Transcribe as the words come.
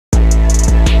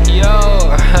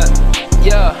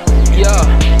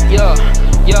yeah,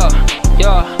 yeah,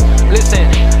 yeah. Listen,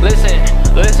 listen,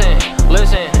 listen,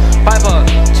 listen. Piper,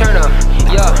 Turner,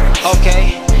 yeah,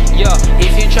 okay. Yeah,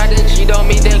 if you try to cheat on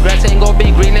me, the grass ain't gon' be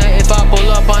greener. If I pull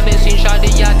up on this scene, shawty,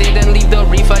 I didn't leave the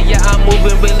reefer. Yeah, I'm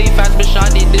moving really fast, but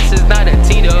shawty, this is not a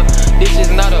teeter. This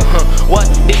is not a, what?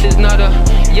 This is not a,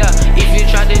 yeah. If you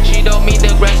try to cheat on me,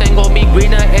 the grass ain't gon' be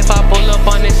greener. If I pull up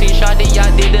on this scene, shawty, I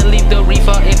didn't leave the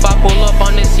reefer. If I pull up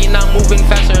on this scene, I'm moving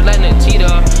faster than a teeter.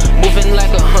 Moving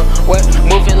like a, what?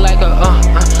 Moving like a,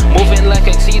 moving like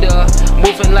a teeter.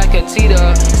 Moving like a teeter.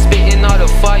 Spitting all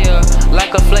the fire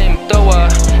like a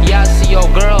flamethrower. Yeah, I see your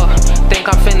girl, think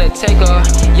I'm finna take her.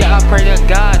 Yeah, I pray to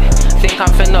God, think I'm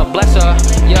finna bless her.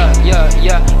 Yeah,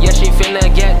 she finna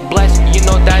get blessed. You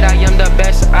know that I am the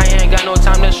best, I ain't got no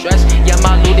time to stress. Yeah,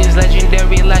 my loot is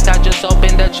legendary like I just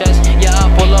opened the chest. Yeah, I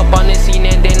pull up on the scene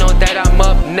and they know that I'm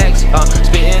up next.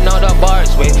 Spitting all the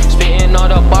bars, wait, spitting all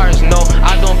the bars. No,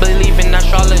 I don't believe in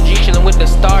astrology, chilling with the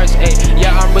stars, ayy.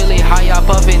 Yeah, I'm really high up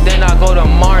of it, then I go to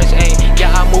Mars, ayy.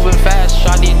 Yeah, I'm moving fast,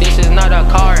 shawty, this is not a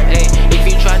car, ayy. If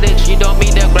you try to cheat on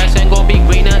me, the grass ain't gon' be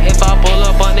greener. If I pull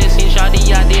up on this scene, shawty,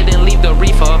 I didn't leave the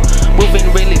reefer. Moving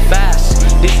really fast,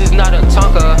 this is not a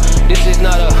Tonka. This is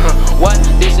not a, what?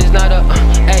 This is not a,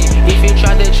 ayy. If you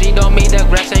try to cheat on me, the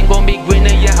grass ain't gon' be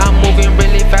greener. Yeah, I'm moving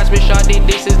really fast, but shawty,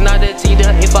 this is not a teeter.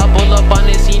 If I pull up on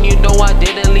this scene, you know I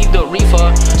didn't leave the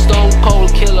reefer. Stone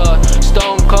cold killer,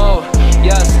 stone cold,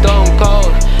 yeah, stone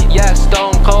cold, yeah,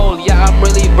 stone cold. Yeah, I'm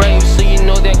really brave, so you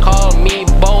know they call me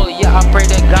bold. Yeah, I pray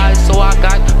to God, so I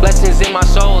got blessings in my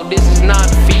soul. This is not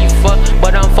FIFA,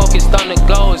 but I'm focused on the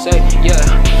goals, yeah.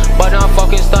 But I'm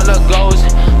focused on the goals,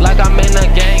 like I'm in a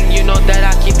gang. You know that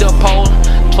I keep the pole.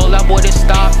 Told that boy to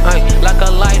stop, like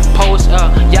a light post.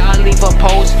 Yeah, I leave a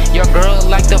post. Your girl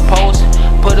like the post.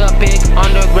 Put a pic on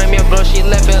the gram, your girl she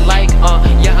left it like.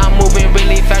 Yeah, I'm moving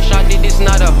really fast, shawty, this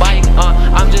not a bike.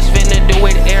 I'm just finna do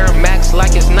it Air Max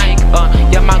like it's Nike.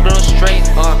 Yeah, my girl straight.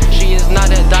 She is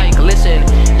not a dyke. Listen,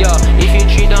 yeah, if you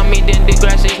cheat on me, then the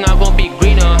grass is not gonna be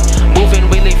greener. Moving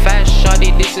really fast,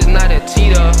 shawty, this is not a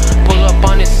teeter. Pull up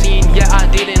on the scene, yeah, I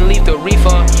didn't leave the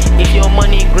reefer. If your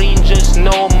money green, just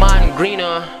know mine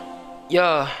greener.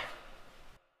 Yeah.